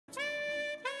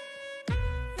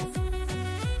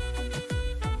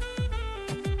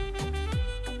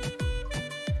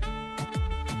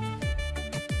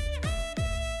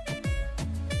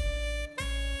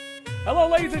Hello,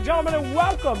 ladies and gentlemen, and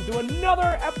welcome to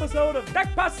another episode of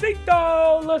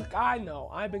Deckpacito. Look, I know,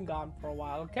 I've been gone for a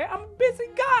while, okay? I'm a busy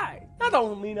guy. That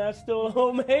don't mean I still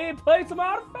home here play some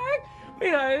artifact.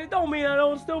 It don't mean I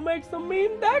don't still make some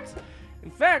meme decks.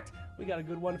 In fact, we got a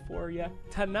good one for you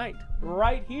tonight,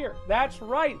 right here. That's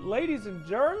right, ladies and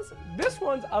germs, this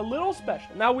one's a little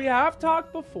special. Now, we have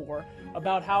talked before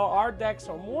about how our decks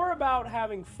are more about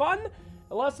having fun and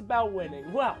less about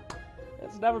winning. Well,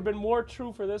 it's never been more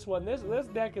true for this one. This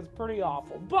deck is pretty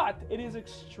awful, but it is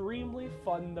extremely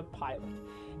fun to pilot.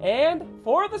 And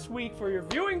for this week, for your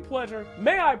viewing pleasure,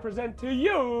 may I present to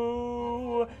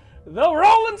you the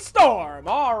ROLLIN Storm.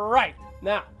 All right,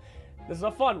 now, this is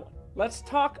a fun one. Let's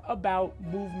talk about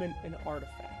movement and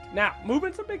artifact. Now,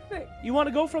 movement's a big thing. You want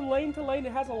to go from lane to lane.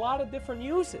 It has a lot of different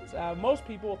uses. Most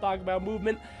people will talk about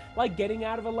movement like getting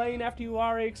out of a lane after you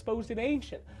are exposed in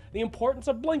Ancient. The importance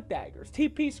of blink daggers,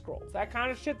 TP scrolls, that kind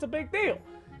of shit's a big deal.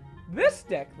 This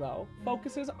deck, though,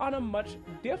 focuses on a much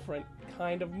different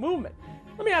kind of movement.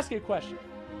 Let me ask you a question.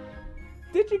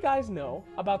 Did you guys know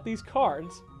about these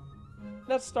cards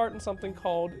that start in something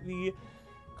called the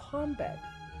combat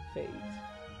phase?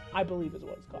 I believe is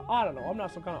what it's called. I don't know. I'm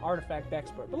not some kind of artifact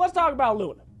expert. But let's talk about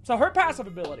Luna. So her passive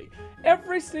ability.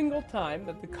 Every single time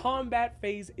that the combat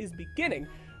phase is beginning,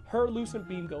 her Lucent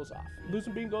Beam goes off.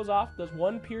 Lucent Beam goes off, does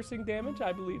 1 piercing damage,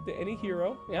 I believe, to any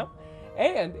hero. Yep.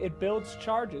 And it builds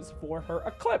charges for her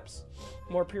Eclipse.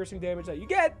 The more piercing damage that you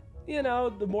get, you know,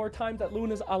 the more times that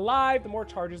Luna's alive, the more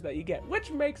charges that you get.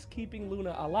 Which makes keeping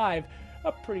Luna alive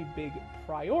a pretty big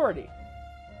priority.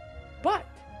 But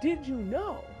did you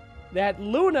know that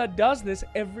Luna does this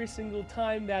every single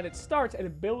time that it starts, and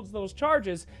it builds those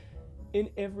charges in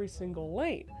every single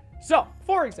lane? So,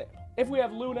 for example, if we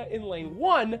have Luna in lane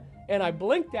 1, and I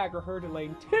blink dagger her to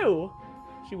lane 2,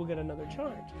 she will get another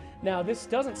charge. Now, this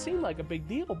doesn't seem like a big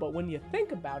deal, but when you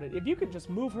think about it, if you could just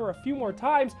move her a few more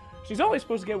times, she's only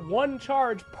supposed to get 1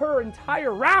 charge per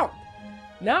entire round.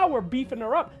 Now we're beefing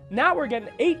her up. Now we're getting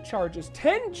 8 charges,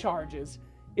 10 charges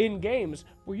in games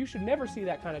where you should never see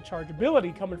that kind of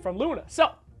chargeability coming from Luna.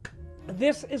 So,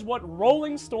 this is what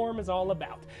ROLLIN Storm is all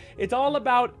about. It's all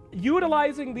about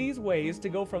utilizing these ways to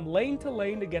go from lane to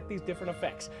lane to get these different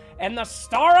effects. And the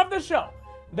star of the show,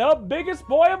 the biggest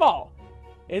boy of all,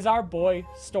 is our boy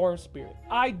Storm Spirit.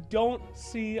 I don't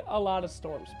see a lot of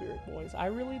Storm Spirit, boys. I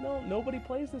really don't. Nobody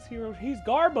plays this hero. He's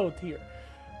Garbo tier.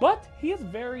 But he is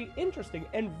very interesting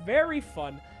and very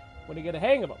fun when you get a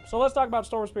hang of him. So let's talk about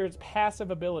Storm Spirit's passive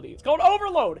ability. It's called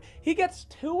Overload. He gets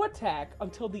 2 attack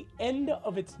until the end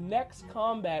of its next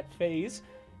combat phase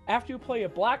after you play a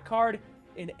black card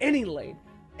in any lane.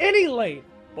 Any lane,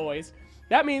 boys.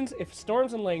 That means if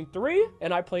Storm's in lane 3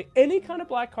 and I play any kind of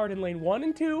black card in lane 1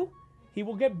 and 2, he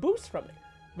will get boosts from it.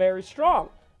 Very strong.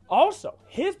 Also,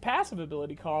 his passive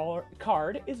ability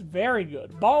card is very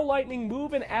good. Ball Lightning,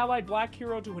 move an allied black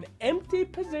hero to an empty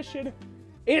position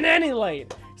in any lane.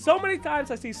 So many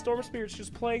times I see Storm Spirits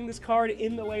just playing this card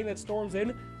in the lane that Storm's in.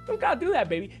 You don't gotta do that,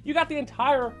 baby. You got the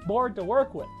entire board to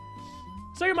work with.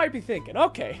 So you might be thinking,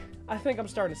 okay, I think I'm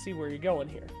starting to see where you're going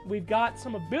here. We've got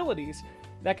some abilities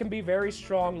that can be very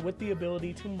strong with the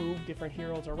ability to move different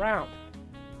heroes around.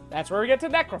 That's where we get to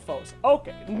Necrophos.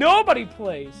 Okay, nobody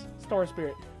plays Storm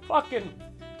Spirit. Fucking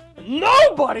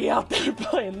nobody out there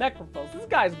playing Necrophos. This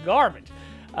guy's garbage.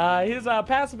 His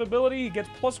passive ability, he gets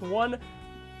 +1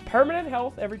 permanent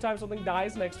health every time something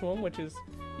dies next to him, which is,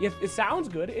 it sounds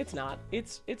good. It's not.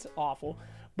 It's awful.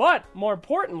 But more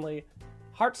importantly,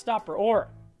 Heartstopper Aura.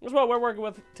 That's what we're working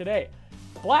with today.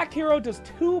 Black hero does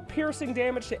 2 piercing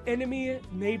damage to enemy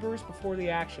neighbors before the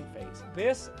action phase.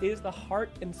 This is the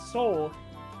heart and soul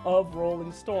of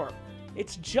ROLLIN Storm.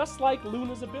 It's just like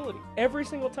Luna's ability. Every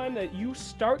single time that you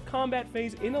start combat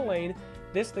phase in a lane,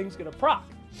 this thing's gonna proc.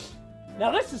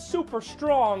 Now this is super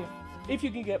strong if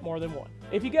you can get more than 1.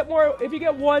 If you get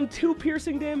 1, 2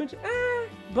 piercing damage,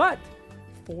 but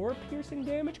 4 piercing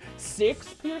damage,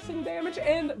 6 piercing damage,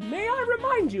 and may I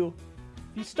remind you,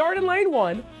 you start in lane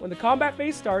 1, when the combat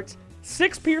phase starts,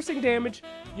 6 piercing damage,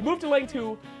 you move to lane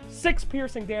 2, 6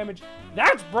 piercing damage,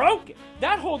 that's broken!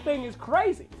 That whole thing is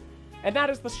crazy! And that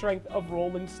is the strength of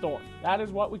ROLLIN Storm. That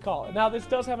is what we call it. Now this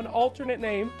does have an alternate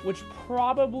name, which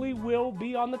probably will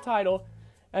be on the title,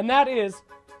 and that is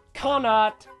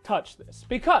Cannot Touch This,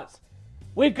 because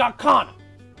we've got Kana.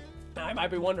 Now, I might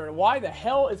be wondering, why the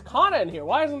hell is Kana in here?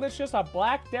 Why isn't this just a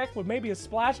black deck with maybe a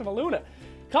splash of a Luna?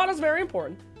 Kana's very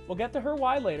important. We'll get to her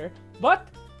why later, but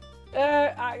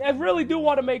I really do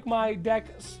want to make my deck.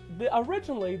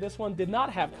 Originally, this one did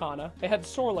not have Kana. It had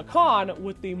Sorla Khan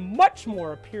with the much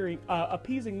more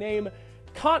appeasing name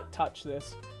Can't Touch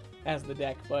This as the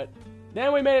deck, but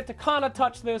Then we made it to Kana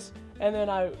touch this, and then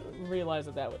I realized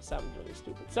that that would sound really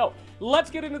stupid. So let's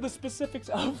get into the specifics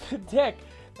of the deck,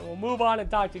 and we'll move on and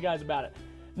talk to you guys about it.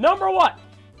 Number 1,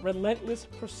 Relentless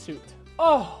Pursuit.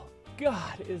 Oh,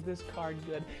 God, is this card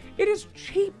good. It is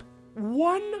cheap.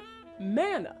 1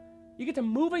 mana. You get to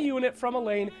move a unit from a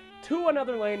lane to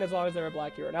another lane as long as they're a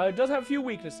black hero. Now, it does have a few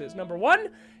weaknesses. Number 1,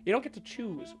 you don't get to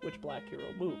choose which black hero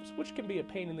moves, which can be a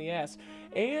pain in the ass.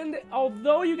 And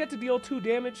although you get to deal 2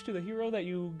 damage to the hero that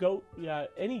you go,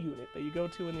 any unit that you go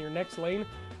to in your next lane,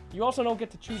 you also don't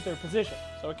get to choose their position.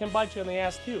 So it can bite you in the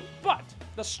ass too. But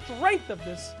the strength of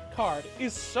this card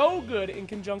is so good in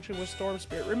conjunction with Storm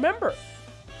Spirit. Remember,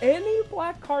 any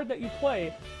black card that you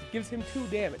play gives him 2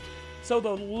 damage. So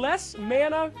the less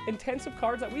mana intensive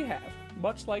cards that we have,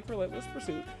 much like Relentless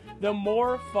Pursuit, the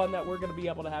more fun that we're going to be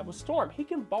able to have with Storm. He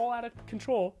can ball out of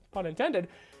control, pun intended,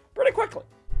 pretty quickly.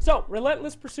 So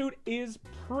Relentless Pursuit is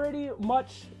pretty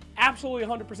much absolutely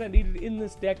 100% needed in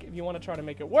this deck if you want to try to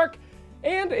make it work.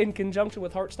 And in conjunction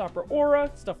with Heartstopper Aura,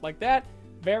 stuff like that,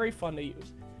 very fun to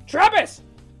use. Trebis!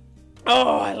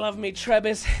 Oh, I love me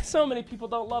Trebis. So many people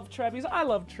don't love Trebis. I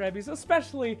love Trebis,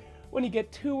 especially when you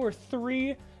get 2 or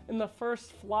 3 in the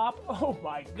first flop. Oh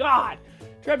my god!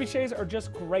 Trebuchets are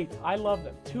just great. I love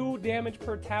them. 2 damage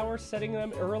per tower, setting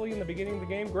them early in the beginning of the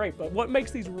game, great. But what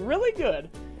makes these really good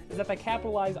is that they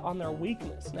capitalize on their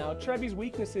weakness. Now, Trebi's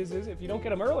weakness is if you don't get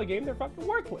them early game, they're fucking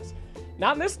worthless.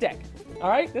 Not in this deck.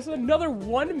 Alright, this is another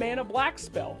 1 mana black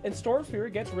spell, and Storm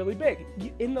Spirit gets really big.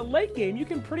 In the late game, you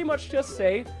can pretty much just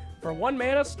say, for 1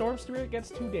 mana, Storm Spirit gets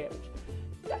 2 damage.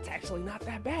 That's actually not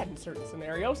that bad in certain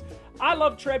scenarios. I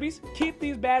love Trebis. Keep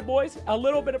these bad boys. A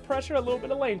little bit of pressure, a little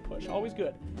bit of lane push. Always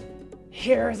good.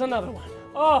 Here's another one.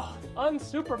 Oh,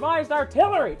 unsupervised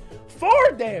artillery.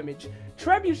 4 damage.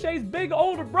 Trebuchet's big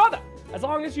older brother. As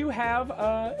long as you have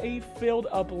a filled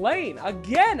up lane.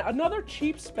 Again, another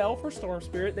cheap spell for Storm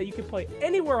Spirit that you can play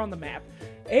anywhere on the map.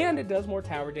 And it does more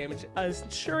tower damage,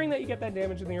 ensuring that you get that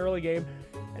damage in the early game.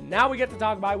 And now we get to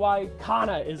talk about why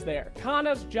Kana is there.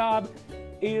 Kana's job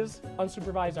is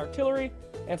unsupervised artillery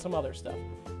and some other stuff.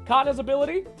 Kana's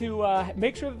ability to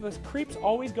make sure that the creeps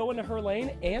always go into her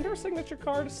lane, and her signature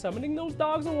card, summoning those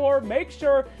dogs of war, make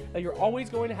sure that you're always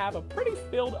going to have a pretty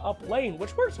filled up lane,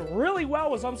 which works really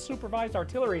well with unsupervised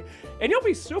artillery. And you'll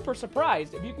be super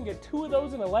surprised if you can get 2 of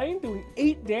those in a lane doing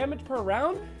 8 damage per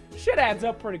round. Shit adds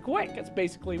up pretty quick. It's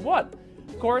basically 1.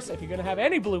 Of course, if you're going to have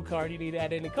any blue card you need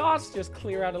at any cost, just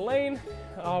clear out a lane.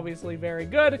 Obviously very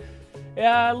good.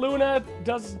 Luna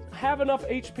does have enough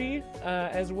HP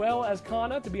as well as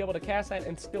Kana to be able to cast that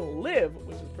and still live,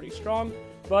 which is pretty strong.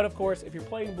 But of course, if you're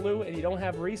playing blue and you don't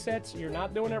have resets, you're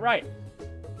not doing it right.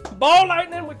 Ball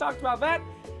Lightning, we talked about that.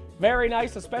 Very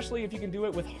nice, especially if you can do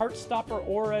it with Heartstopper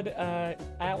Aura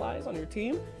allies on your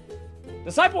team.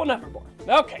 Disciple of Nevermore.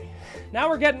 Okay, now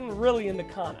we're getting really into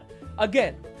Kana.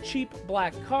 Again, cheap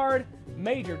black card,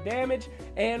 major damage,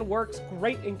 and works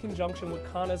great in conjunction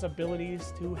with Kana's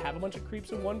abilities to have a bunch of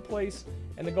creeps in one place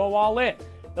and to go all in.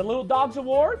 The little dogs of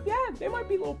war, yeah, they might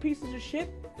be little pieces of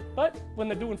shit, but when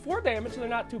they're doing 4 damage, they're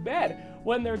not too bad.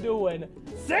 When they're doing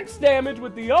 6 damage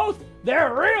with the Oath,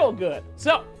 they're real good.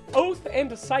 So, Oath and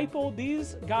Disciple,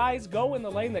 these guys go in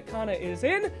the lane that Kana is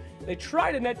in. They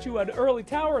try to net you an early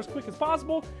tower as quick as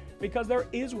possible, because there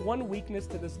is one weakness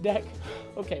to this deck.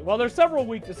 Okay, well, there's several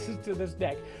weaknesses to this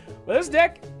deck. But this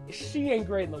deck, she ain't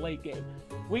great in the late game.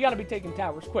 We gotta be taking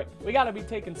towers quick. We gotta be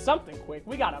taking something quick.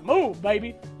 We gotta move,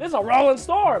 baby. This is a rolling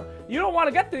storm. You don't want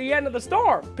to get to the end of the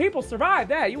storm. People survive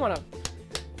that. You want to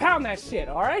pound that shit,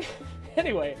 all right?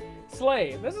 Anyway,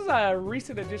 Slave. This is a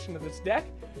recent addition to this deck.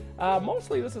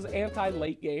 Mostly this is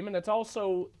anti-late game, and it's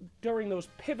also during those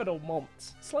pivotal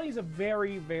moments. Slay's a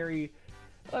very, very,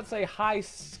 let's say, high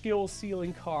skill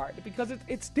ceiling card, because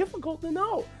it's difficult to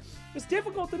know. It's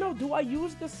difficult to know, do I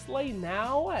use this Slay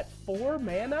now at 4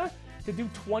 mana to do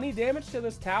 20 damage to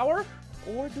this tower,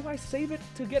 or do I save it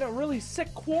to get a really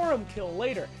sick Quorum kill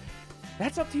later?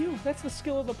 That's up to you. That's the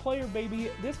skill of the player, baby.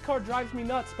 This card drives me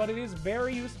nuts, but it is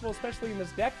very useful, especially in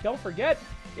this deck. Don't forget,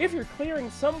 if you're clearing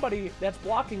somebody that's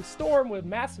blocking Storm with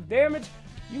massive damage,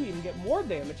 you even get more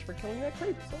damage for killing that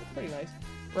creep, so it's pretty nice.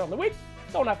 Round the week,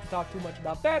 don't have to talk too much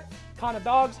about that. Kana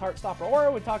Dogs, Heartstopper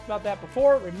Aura, we talked about that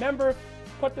before. Remember,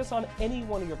 put this on any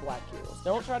one of your black heroes.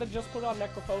 Don't try to just put it on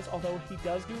Necrophos, although he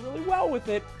does do really well with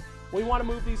it. We want to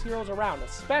move these heroes around,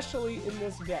 especially in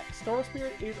this deck. Storm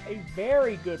Spirit is a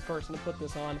very good person to put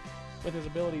this on with his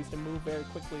abilities to move very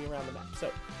quickly around the map.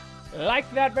 So, like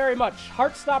that very much.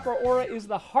 Heartstopper Aura is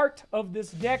the heart of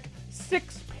this deck.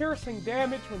 6 piercing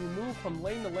damage when you move from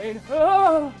lane to lane.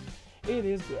 Oh, it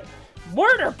is good.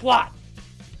 Murder Plot!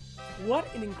 What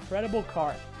an incredible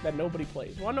card that nobody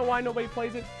plays. Want to know why nobody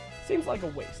plays it? Seems like a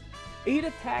waste. 8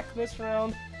 attack this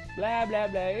round, blah, blah,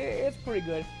 blah. It's pretty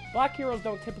good. Black heroes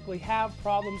don't typically have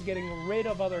problems getting rid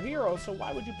of other heroes, so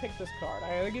why would you pick this card?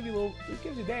 It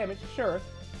gives you damage, sure,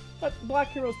 but black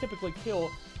heroes typically kill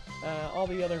all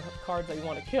the other cards that you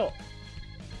want to kill.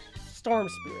 Storm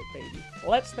Spirit, baby.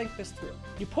 Let's think this through.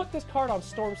 You put this card on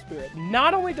Storm Spirit.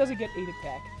 Not only does he get 8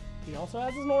 attack, he also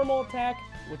has his normal attack,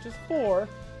 which is 4.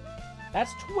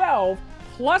 That's 12,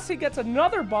 plus he gets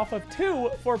another buff of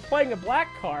 2 for playing a black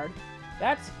card.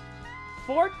 That's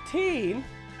 14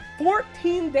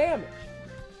 damage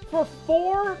for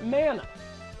 4 mana.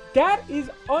 That is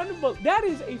unbelievable. That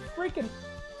is a freaking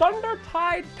Thunder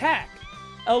Tide pack.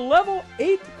 A level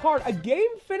 8 card, a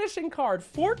game-finishing card,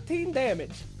 14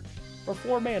 damage for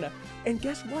 4 mana. And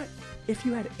guess what? If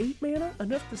you had 8 mana,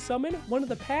 enough to summon one of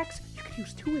the packs, you could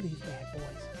use 2 of these bad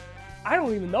boys. I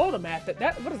don't even know the math.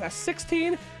 What is that?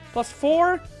 16 plus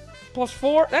 4 plus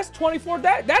 4. That's 24.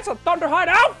 That's a Thunderhide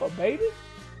Alpha, baby.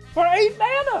 For 8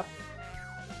 mana.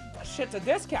 Shit's a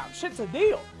discount. Shit's a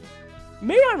deal.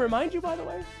 May I remind you, by the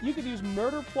way, you could use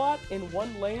Murder Plot in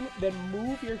one lane, then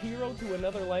move your hero to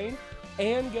another lane,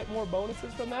 and get more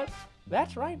bonuses from that.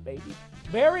 That's right, baby.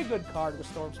 Very good card with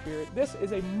Storm Spirit. This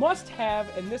is a must-have,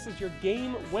 and this is your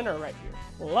game winner right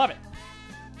here. Love it.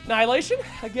 Annihilation,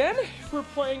 again, if we're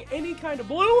playing any kind of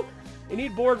blue, you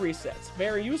need board resets.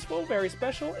 Very useful, very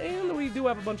special, and we do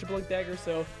have a bunch of Blink Daggers,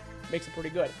 so makes it pretty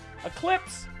good.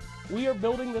 Eclipse, we are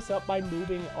building this up by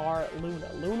moving our Luna.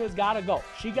 Luna's gotta go.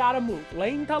 She gotta move.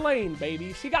 Lane to lane,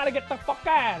 baby. She gotta get the fuck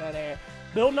out of there.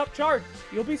 Building up charges.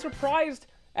 You'll be surprised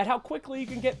at how quickly you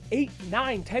can get 8,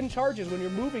 9, 10 charges when you're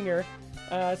moving her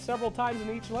several times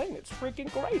in each lane. It's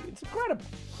freaking great. It's incredible.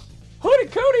 Hootie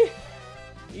Cootie!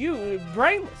 You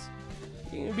brainless.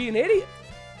 You be an idiot.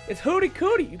 It's Hootie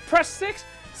Cootie. You press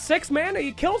 6 mana,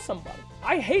 you kill somebody.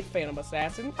 I hate Phantom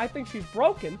Assassin. I think she's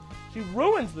broken. She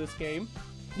ruins this game.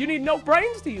 You need no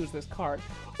brains to use this card.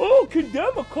 Oh,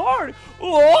 condemn a card.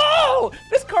 Oh,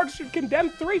 this card should condemn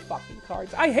 3 fucking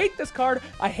cards. I hate this card.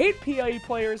 I hate PoE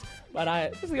players,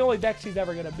 but this is the only deck she's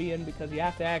ever going to be in because you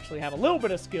have to actually have a little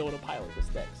bit of skill to pilot this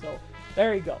deck. So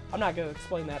there you go. I'm not going to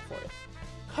explain that for you.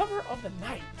 Cover of the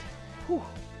Night. Whew.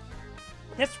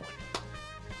 This one.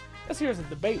 This here's a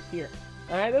debate here.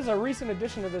 Alright, this is a recent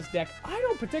addition to this deck. I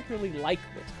don't particularly like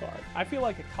this card. I feel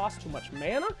like it costs too much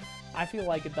mana. I feel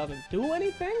like it doesn't do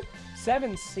anything.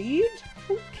 7 Siege?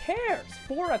 Who cares?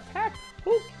 4 attack?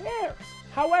 Who cares?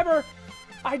 However,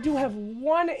 I do have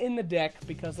 1 in the deck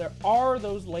because there are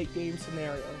those late game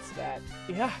scenarios that,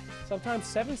 yeah, sometimes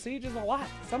 7 Siege is a lot.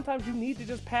 Sometimes you need to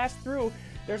just pass through.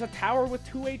 There's a tower with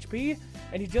 2 HP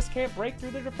and you just can't break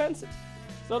through the defenses.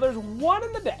 So there's 1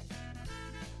 in the deck.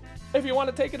 If you want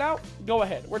to take it out, go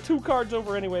ahead. We're 2 cards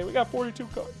over anyway. We got 42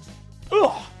 cards.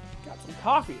 Ugh, got some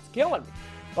coffee. It's killing me.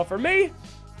 But for me,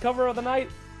 Cover of the Night,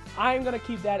 I'm going to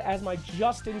keep that as my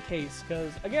just in case.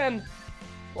 Because, again,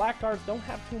 black cards don't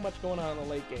have too much going on in the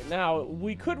late game. Now,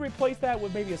 we could replace that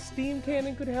with maybe a Steam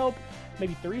Cannon could help.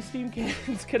 Maybe 3 Steam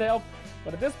Cannons could help.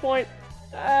 But at this point,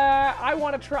 I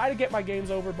want to try to get my games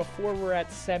over before we're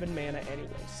at 7 mana anyway.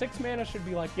 6 mana should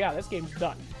be like, yeah, this game's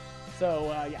done. So,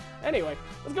 yeah. Anyway,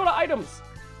 let's go to items.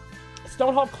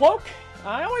 Stonehawk Cloak.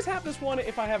 I always have this one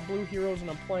if I have blue heroes and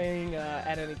I'm playing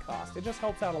at any cost. It just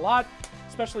helps out a lot,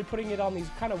 especially putting it on these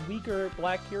kind of weaker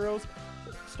black heroes.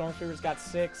 Stormtrooper's got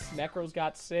 6, Necro's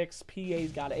got 6,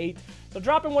 PA's got 8. So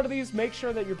dropping one of these, make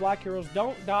sure that your black heroes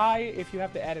don't die if you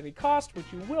have to add any cost, which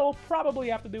you will probably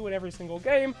have to do in every single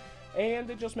game. And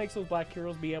it just makes those black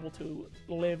heroes be able to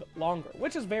live longer,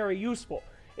 which is very useful.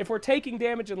 If we're taking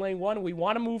damage in lane 1 and we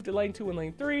want to move to lane 2 and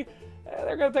lane 3,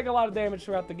 they're going to take a lot of damage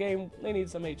throughout the game. They need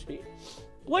some HP.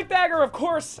 Blink Dagger, of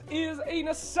course, is a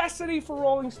necessity for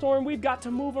Rolling Storm. We've got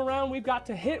to move around. We've got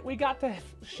to hit. We got to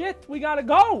shit. We got to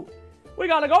go. We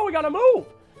got to go. We got to move.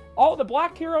 All the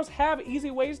black heroes have easy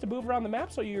ways to move around the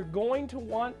map, so you're going to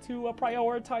want to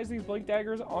prioritize these Blink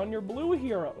Daggers on your blue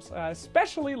heroes,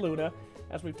 especially Luna,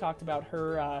 as we've talked about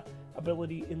her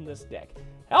ability in this deck.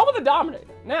 Helm of the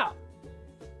Dominator. Now,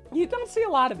 you don't see a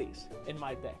lot of these in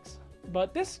my decks,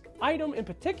 but this item in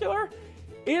particular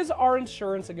is our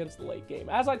insurance against the late game.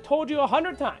 As I told you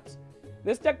 100 times,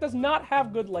 this deck does not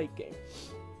have good late game.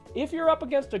 If you're up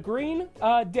against a green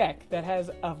deck that has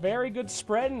a very good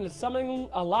spread and is summoning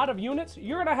a lot of units,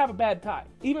 you're going to have a bad time,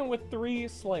 even with 3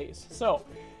 slays. So,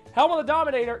 Helm of the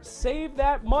Dominator, save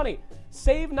that money.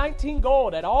 Save 19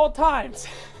 gold at all times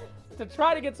to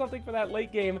try to get something for that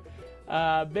late game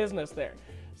business there.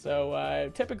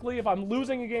 So typically, if I'm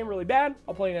losing a game really bad,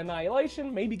 I'll play an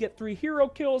Annihilation, maybe get 3 hero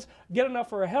kills, get enough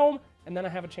for a Helm, and then I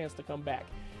have a chance to come back.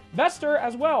 Vester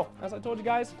as well. As I told you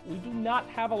guys, we do not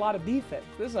have a lot of defense.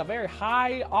 This is a very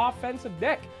high offensive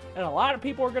deck, and a lot of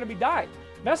people are going to be dying.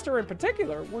 Vester in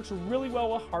particular works really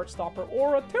well with Heartstopper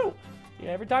Aura too. You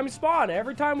know, every time you spawn,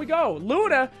 every time we go.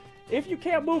 Luna, if you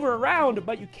can't move her around,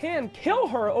 but you can kill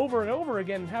her over and over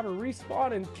again and have her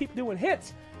respawn and keep doing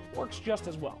hits, works just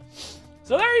as well.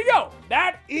 So there you go.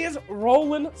 That is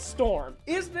Rollin' Storm.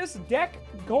 Is this deck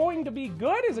going to be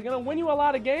good? Is it going to win you a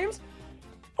lot of games?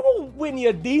 It will win you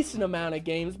a decent amount of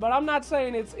games, but I'm not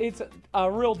saying it's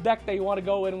a real deck that you want to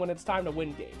go in when it's time to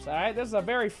win games, all right? This is a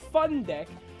very fun deck.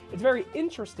 It's very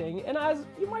interesting, and as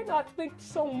you might not think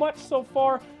so much so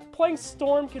far, playing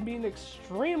Storm can be an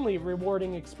extremely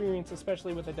rewarding experience,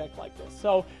 especially with a deck like this.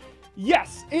 So,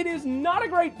 yes, it is not a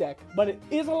great deck, but it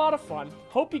is a lot of fun.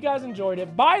 Hope you guys enjoyed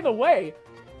it. By the way,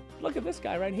 look at this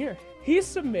guy right here. He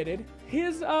submitted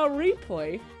his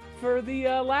replay for the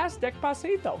last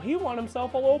Deckpacito. He won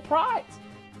himself a little prize.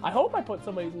 I hope I put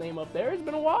somebody's name up there. It's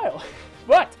been a while.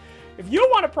 But if you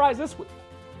want a prize this week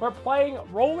for playing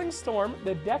Rollin' Storm,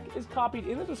 the deck is copied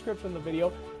in the description of the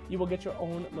video. You will get your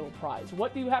own little prize.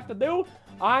 What do you have to do?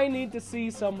 I need to see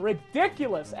some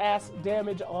ridiculous ass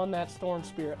damage on that Storm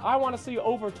Spirit. I want to see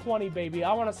over 20, baby.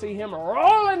 I want to see him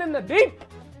rolling in the deep,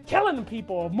 killing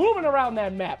people, moving around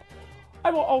that map. I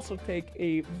will also take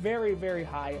a very, very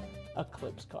high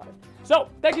Eclipse card. So,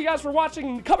 thank you guys for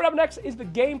watching. Coming up next is the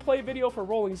gameplay video for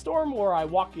Rollin' Storm, where I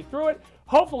walk you through it.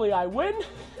 Hopefully I win.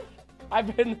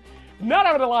 I've been not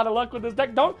having a lot of luck with this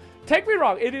deck. Don't take me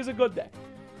wrong, it is a good deck.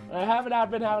 I haven't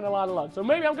been having a lot of luck, so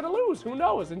maybe I'm gonna lose. Who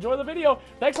knows? Enjoy the video.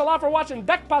 Thanks a lot for watching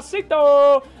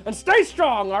Deckpacito, and stay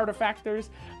strong, Artifactors.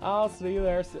 I'll see you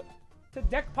there soon. To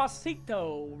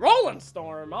Deckpacito, Rollin'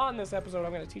 Storm. On this episode,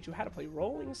 I'm gonna teach you how to play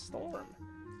Rollin' Storm.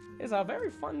 It's a very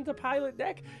fun to pilot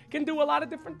deck. Can do a lot of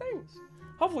different things.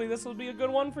 Hopefully this will be a good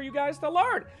one for you guys to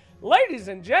learn. Ladies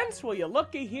and gents, will you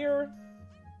looky here?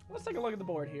 Let's take a look at the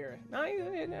board here.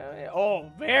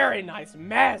 Oh, very nice.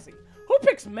 Mazzy. Who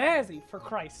picks Mazzy, for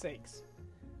Christ's sakes?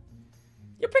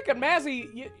 You're picking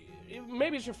Mazzy,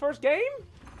 maybe it's your first game?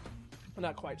 I'm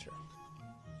not quite sure.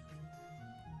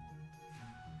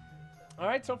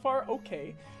 Alright, so far,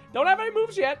 okay. Don't have any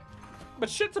moves yet, but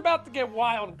shit's about to get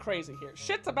wild and crazy here.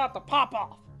 Shit's about to pop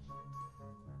off.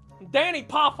 Danny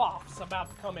Popoff's about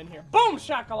to come in here. Boom,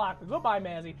 shakalaka. Goodbye,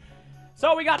 Mazzy.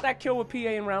 So we got that kill with PA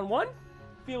in round 1.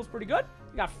 Feels pretty good.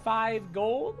 We got 5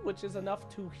 gold, which is enough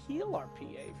to heal our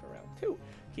PA for round 2.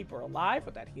 Keep her alive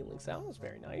with that healing sound. It's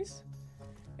very nice.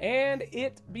 And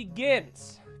it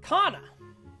begins. Kana.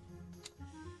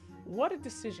 What a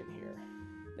decision here.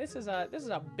 This is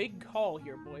a big call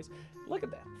here, boys. Look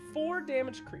at that. 4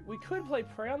 damage creep. We could play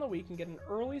Prey on the Weak and get an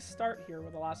early start here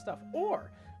with a lot of stuff.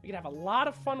 Or we could have a lot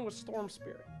of fun with Storm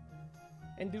Spirit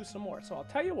and do some more. So I'll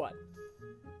tell you what.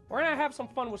 We're going to have some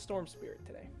fun with Storm Spirit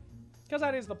today. Because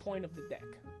that is the point of the deck,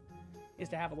 is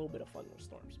to have a little bit of fun with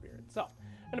Storm Spirit. So,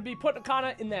 I'm going to be putting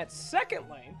Kana in that second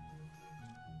lane.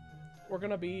 We're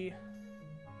going to be...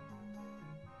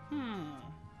 going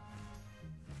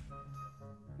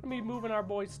to be moving our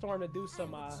boy Storm to do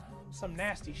some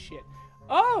nasty shit.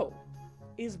 Oh!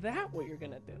 Is that what you're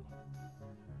going to do?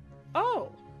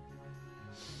 Oh!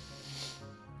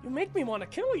 You make me want to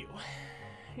kill you.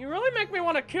 You really make me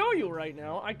want to kill you right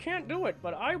now. I can't do it,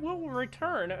 but I will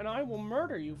return, and I will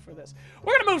murder you for this.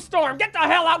 We're gonna move Storm! Get the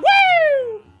hell out!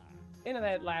 Woo! Into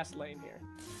that last lane here.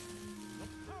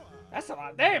 That's a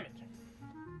lot of damage.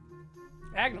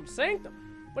 Magnum Sanctum.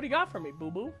 What do you got for me,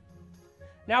 boo-boo?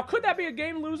 Now, could that be a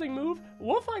game-losing move?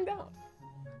 We'll find out.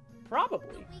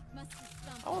 Probably.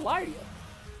 I won't lie to you.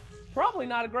 Probably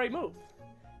not a great move.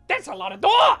 That's a lot of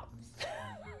dogs!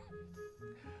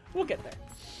 We'll get there.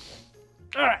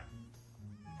 Alright.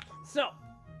 So.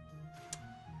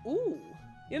 Ooh.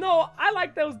 You know, I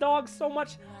like those dogs so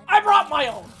much, I brought my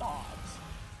own dogs.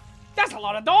 That's a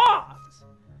lot of dogs!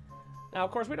 Now,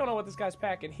 of course, we don't know what this guy's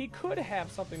packing. He could have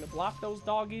something to block those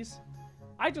doggies.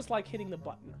 I just like hitting the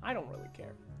button. I don't really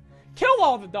care. Kill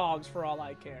all the dogs for all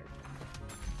I care.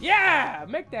 Yeah!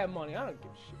 Make that money. I don't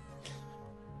give a shit.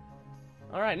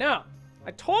 Alright, now. I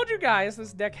told you guys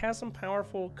this deck has some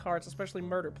powerful cards, especially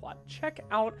Murder Plot. Check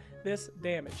out this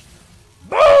damage.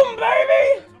 Boom,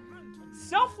 baby!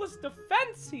 Selfless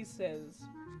defense, he says.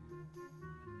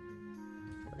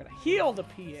 We're gonna heal the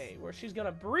PA, where she's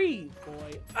gonna breathe,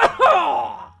 boy.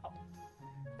 Oh!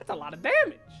 That's a lot of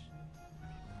damage.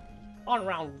 On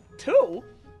round 2?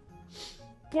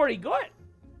 Pretty good.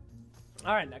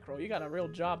 Alright, Necro, you got a real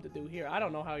job to do here. I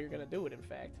don't know how you're gonna do it, in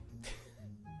fact.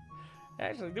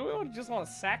 Actually, do we just want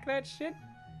to sack that shit?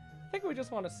 I think we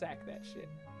just want to sack that shit.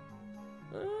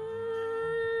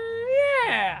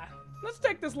 Yeah! Let's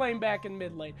take this lane back in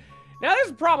mid lane. Now, this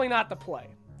is probably not the play.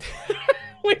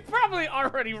 We probably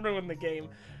already ruined the game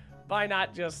by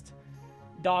not just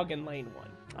dogging lane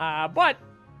 1. But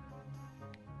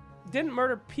didn't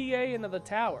murder PA into the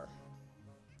tower.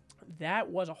 That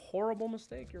was a horrible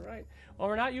mistake, you're right. Well,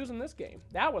 we're not using this game.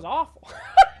 That was awful.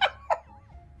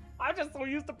 I'm just so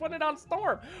used to putting it on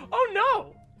Storm. Oh,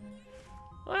 no.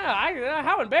 Well,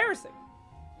 how embarrassing.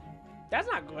 That's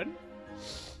not good.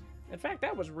 In fact,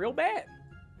 that was real bad.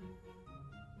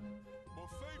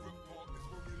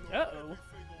 Uh-oh.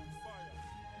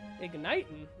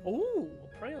 Igniting. Ooh,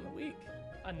 Prey on the Weak.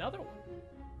 Another one.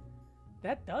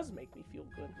 That does make me feel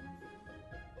good.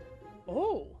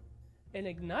 Oh, an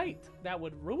Ignite that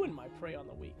would ruin my Prey on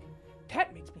the Weak.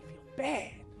 That makes me feel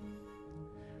bad.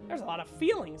 There's a lot of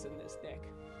feelings in this deck.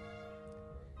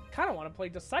 Kind of want to play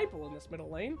Disciple in this middle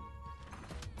lane.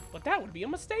 But that would be a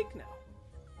mistake now.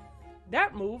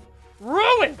 That move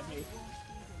ruined me.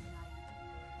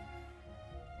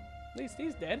 At least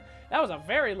he's dead. That was a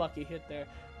very lucky hit there.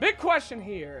 Big question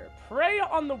here. Prey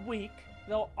on the Weak.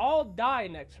 They'll all die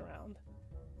next round.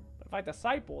 But if I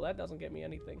Disciple, that doesn't get me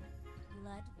anything.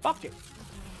 Fuck it.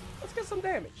 Let's get some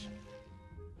damage.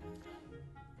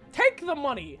 Take the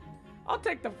money. I'll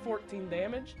take the 14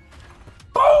 damage.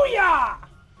 Booyah!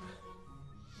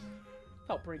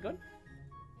 Felt pretty good.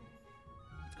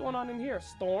 What's going on in here?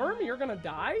 Storm, you're gonna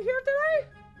die here today?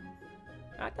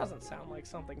 That doesn't sound like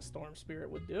something Storm Spirit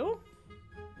would do.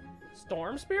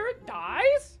 Storm Spirit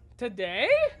dies? Today?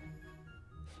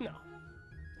 No.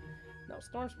 No,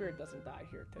 Storm Spirit doesn't die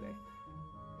here today.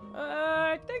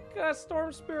 I think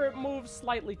Storm Spirit moves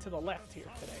slightly to the left here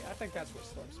today. I think that's what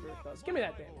Storm Spirit does. Give me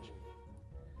that damage.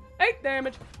 8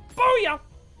 damage. Booyah!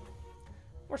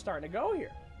 We're starting to go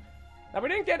here. Now, we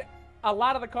didn't get a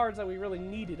lot of the cards that we really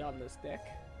needed on this deck.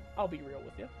 I'll be real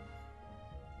with you.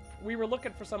 We were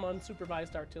looking for some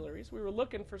unsupervised artilleries. We were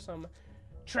looking for some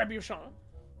trebuchet.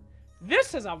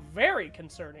 This is a very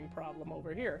concerning problem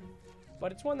over here.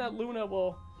 But it's one that Luna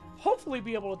will hopefully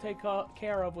be able to take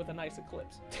care of with a nice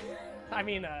Eclipse. I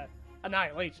mean,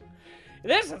 Annihilation.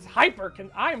 This is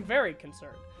I am very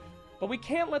concerned. But we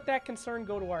can't let that concern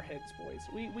go to our heads, boys.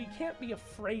 We can't be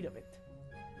afraid of it.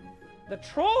 The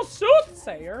Troll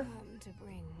Soothsayer.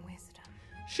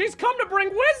 She's come to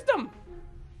bring wisdom.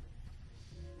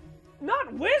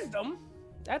 Not wisdom.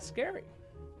 That's scary.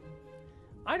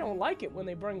 I don't like it when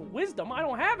they bring wisdom. I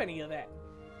don't have any of that.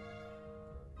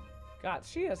 God,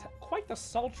 she has quite the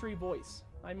sultry voice,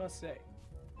 I must say.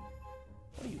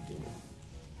 What are you doing?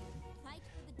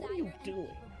 What are you doing?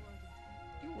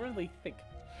 Do you really think?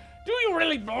 Do you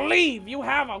really believe you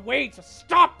have a way to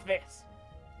stop this?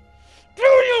 Do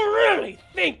you really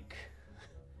think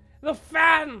the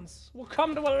fans will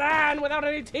come to a land without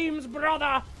any teams,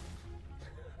 brother?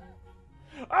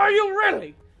 Are you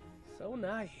really so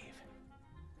naive?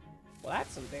 Well,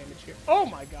 that's some damage here. Oh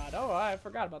my god. Oh, I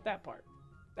forgot about that part.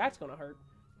 That's gonna hurt.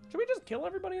 Should we just kill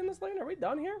everybody in this lane? Are we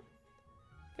done here?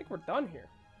 I think we're done here.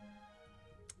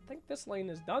 I think this lane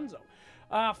is donezo.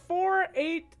 4,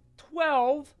 8,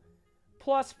 12,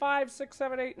 plus 5, 6,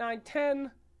 7, 8, 9,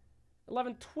 10,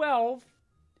 11, 12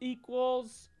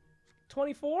 equals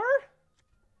 24?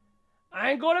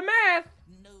 I ain't good at math.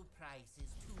 No price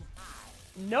is too high.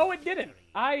 No, it didn't.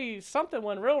 Something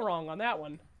went real wrong on that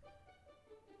one.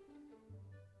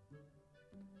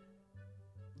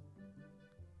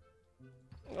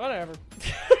 Whatever.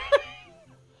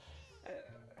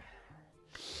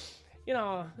 You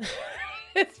know,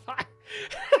 it's fine.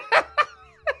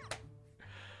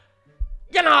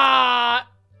 You know,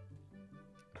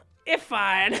 it's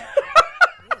fine. This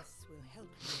will help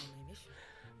you on my mission.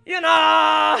 You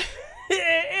know,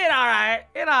 it alright.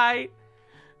 It alright.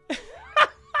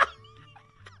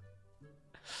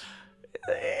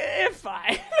 It's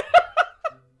fine.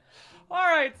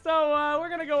 Alright, so we're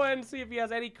gonna go ahead and see if he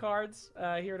has any cards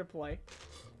here to play.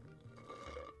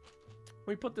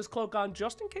 We put this cloak on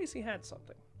just in case he had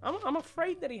something. I'm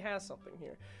afraid that he has something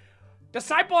here.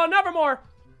 Disciple of Nevermore!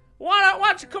 Why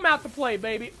don't you come out to play,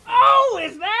 baby? Oh,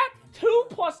 is that 2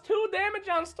 plus 2 damage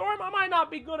on Storm? I might not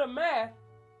be good at math,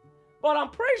 but I'm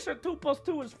pretty sure 2 plus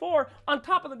 2 is 4 on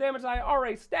top of the damage I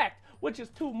already stacked, which is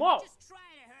 2 more. Just try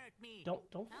to hurt me. Don't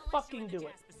fucking do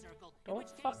it. Don't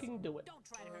fucking do it. Don't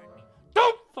try to hurt me.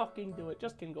 Don't fucking do it.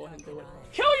 Just can go ahead and do it.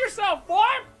 Kill yourself, boy!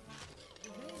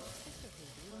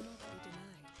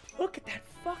 Look at that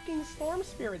fucking Storm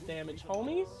Spirit damage,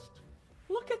 homies.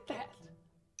 Look at that.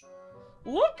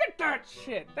 Look at that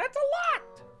shit. That's a lot.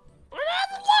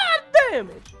 That's a lot of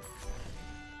damage.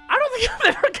 I don't think I'm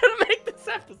ever gonna make this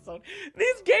episode.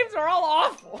 These games are all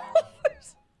awful.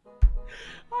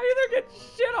 I either get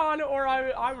shit on or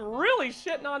I'm really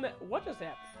shitting on it. What just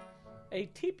happened? A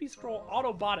TP scroll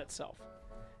auto-bought itself.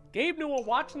 Gabe knew we're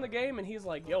watching the game and he's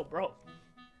like, yo, bro.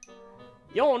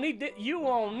 You don't need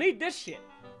this shit.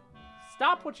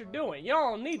 Stop what you're doing. You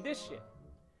don't need this shit.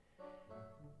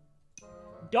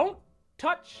 Don't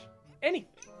touch anything.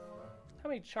 How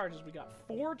many charges we got?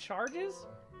 4 charges?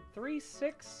 3,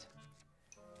 6,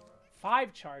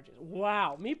 5 charges.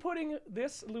 Wow. Me putting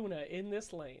this Luna in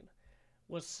this lane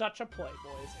was such a play,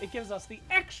 boys. It gives us the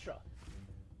extra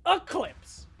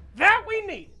Eclipse that we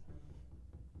need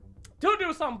to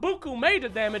do some buku major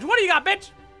damage. What do you got,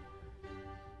 bitch?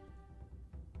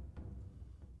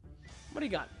 What do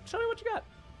you got? Show me what you got.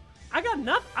 I got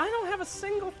nothing. I don't have a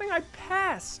single thing. I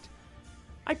passed.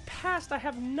 I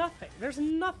have nothing. There's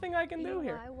nothing I can do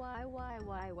here. Why,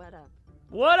 what up?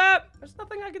 What up? There's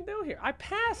nothing I can do here. I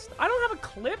passed. I don't have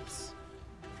Eclipse.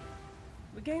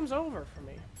 The game's over for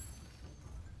me.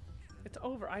 It's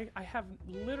over. I have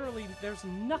literally, there's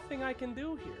nothing I can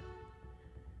do here.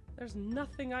 There's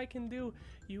nothing I can do.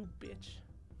 You bitch.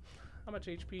 How much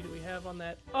HP do we have on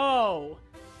that? Oh!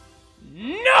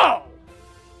 No!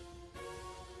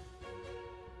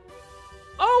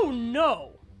 Oh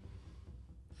no!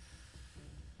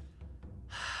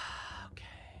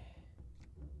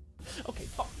 Okay,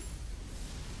 fuck.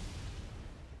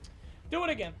 Do it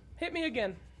again. Hit me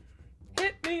again.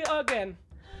 Hit me again.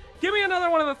 Give me another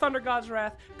one of the Thunder God's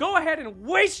Wrath. Go ahead and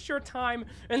waste your time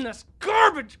in this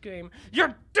garbage game.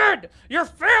 You're dead. Your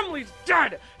family's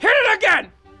dead. Hit it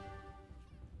again.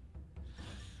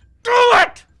 Do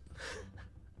it.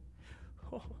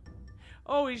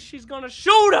 Oh, she's gonna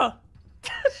shoot her.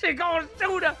 She's gonna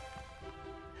shoot her.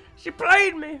 She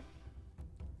played me.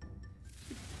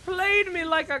 Played me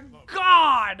like a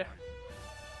god!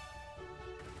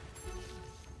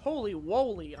 Holy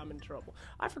woly, I'm in trouble.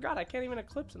 I forgot I can't even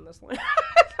Eclipse in this lane.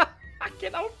 I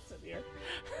can't sit here.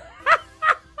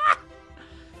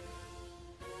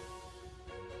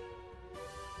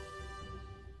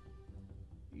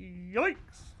 Yikes!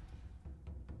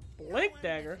 Blink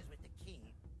dagger.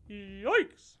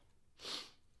 Yikes!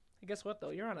 Hey, guess what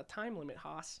though? You're on a time limit,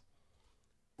 Haas.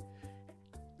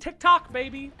 TikTok,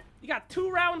 baby! You got 2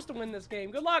 rounds to win this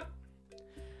game. Good luck.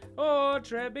 Oh,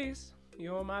 Trebbies,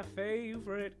 you're my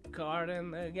favorite card in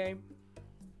the game.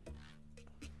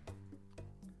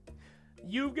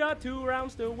 You've got 2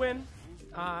 rounds to win.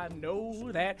 I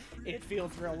know that it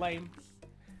feels real lame.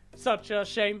 Such a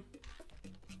shame.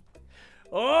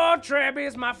 Oh,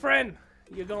 Trebbies, my friend,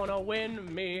 you're gonna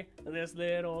win me this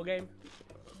little game.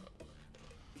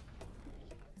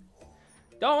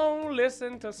 Don't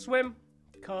listen to Swim.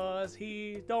 Cause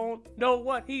he don't know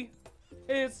what he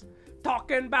is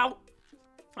talking about.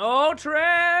 Oh,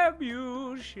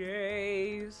 Trebuchets,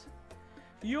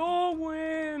 you'll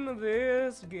win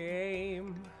this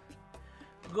game.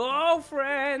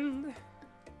 Girlfriend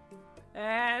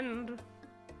and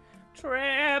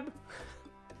Treb.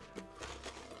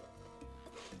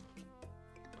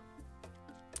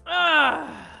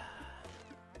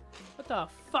 What the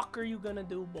fuck are you gonna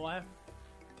do, boy?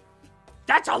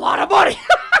 That's a lot of money!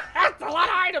 That's a lot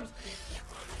of items!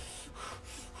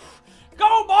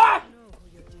 Go, boy!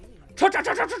 What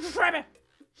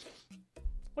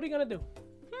are you gonna do?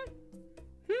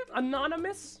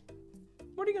 Anonymous?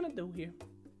 What are you gonna do here?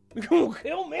 You gonna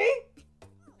kill me?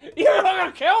 You're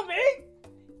gonna kill me?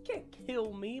 You can't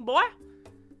kill me, boy.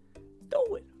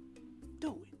 Do it.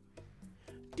 Do it.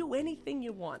 Do anything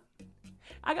you want.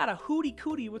 I got a hootie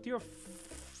cootie with your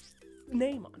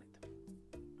name on it.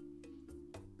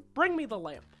 Bring me the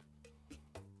lamp.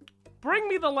 Bring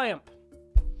me the lamp.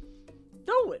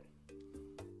 Do it.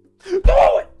 Do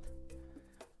it!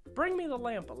 Bring me the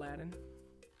lamp, Aladdin.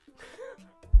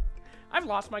 I've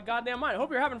lost my goddamn mind. I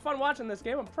hope you're having fun watching this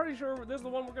game. I'm pretty sure this is the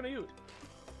one we're going to use.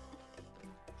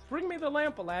 Bring me the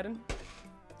lamp, Aladdin.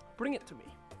 Bring it to me.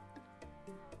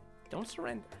 Don't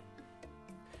surrender.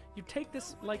 You take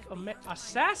this like a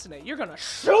assassinate. You're going to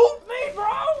shoot me,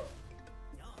 bro?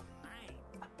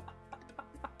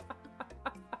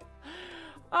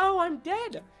 Oh, I'm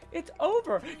dead. It's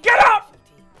over. Get up!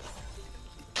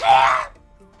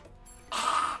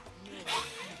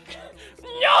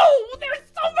 No! There's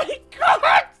so many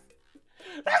cards!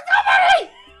 There's so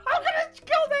many! I'm gonna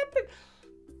kill that thing!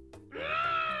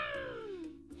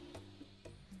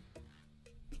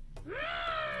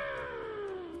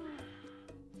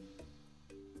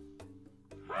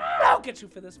 I'll get you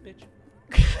for this, bitch.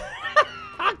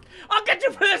 I'll get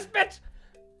you for this, bitch!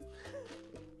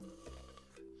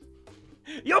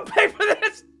 You'll pay for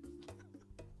this!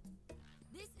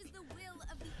 This is the will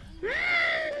of the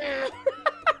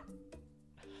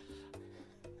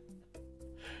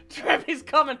Treppy's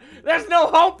coming. There's no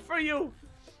hope for you.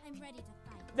 I'm ready to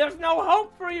fight. There's no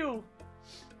hope for you.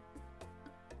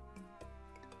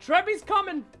 Treppy's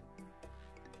coming.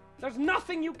 There's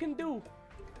nothing you can do.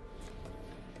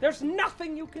 There's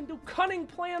nothing you can do. Cunning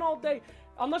plan all day.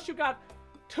 Unless you got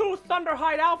 2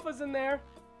 Thunderhide Alphas in there.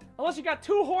 Unless you got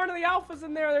 2 Horn of the Alphas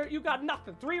in there, you got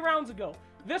nothing. 3 rounds ago.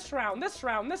 This round, this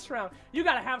round, this round. You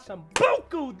gotta have some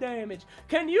buku damage.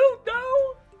 Can you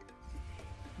do?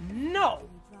 No.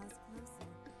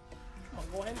 I'll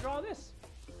go ahead and draw this.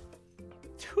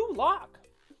 2 lock.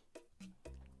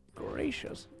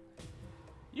 Gracious.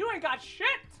 You ain't got shit.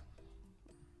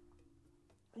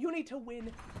 You need to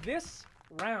win this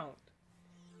round.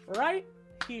 Right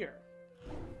here.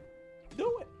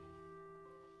 Do it.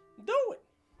 Do it.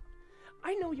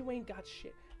 I know you ain't got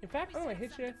shit. In fact, I'm gonna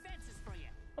hit you.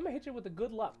 I'm gonna hit you with the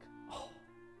good luck. Oh.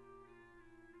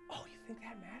 Oh, you think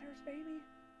that matters, baby?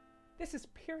 This is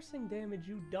piercing damage,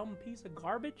 you dumb piece of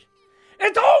garbage.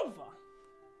 It's over!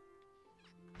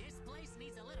 This place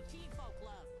needs a little teamfolk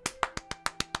love.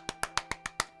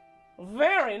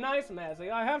 Very nice,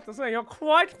 Mazzy. I have to say, you're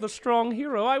quite the strong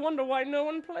hero. I wonder why no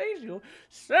one plays you.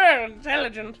 So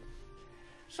intelligent.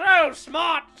 So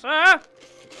smart, sir.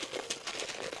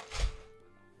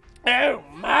 Oh,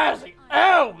 Mazzy.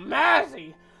 Oh,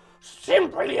 Mazzy.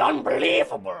 Simply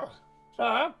unbelievable,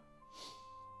 sir.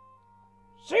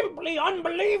 Simply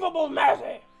unbelievable,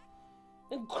 Mazzy.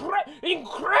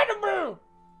 Incredible.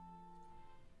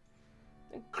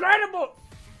 Incredible.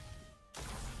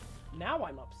 Now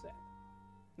I'm upset.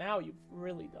 Now you've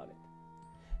really done it.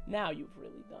 Now you've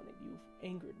really done it. You've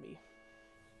angered me.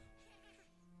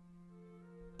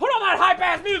 Put on that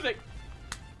hype-ass music!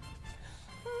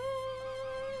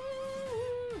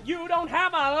 You don't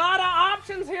have a lot of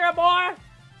options here, boy.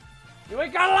 You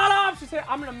ain't got a lot of options here.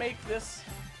 I'm gonna make this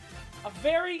a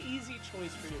very easy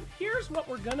choice for you. Here's what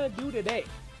we're gonna do today.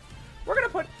 We're gonna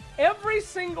put every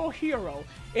single hero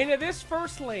into this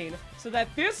first lane so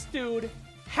that this dude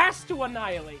has to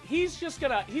annihilate. He's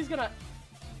gonna,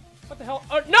 what the hell?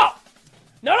 Oh, no!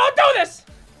 No, don't do this!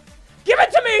 Give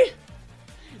it to me!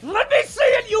 Let me see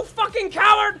it, you fucking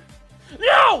coward!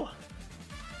 No!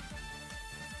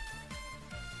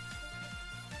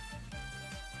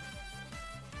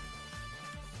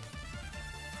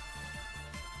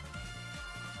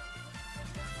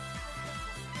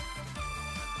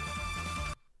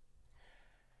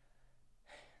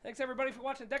 Thanks everybody for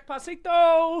watching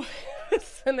Deckpacito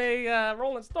and a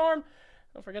Rollin' Storm.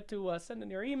 Don't forget to send in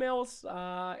your emails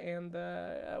and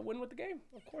win with the game.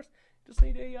 Of course, just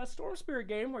need a Storm Spirit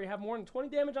game where you have more than 20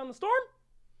 damage on the Storm,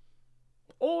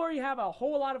 or you have a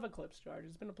whole lot of Eclipse charge.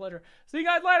 It's been a pleasure. See you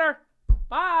guys later.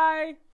 Bye.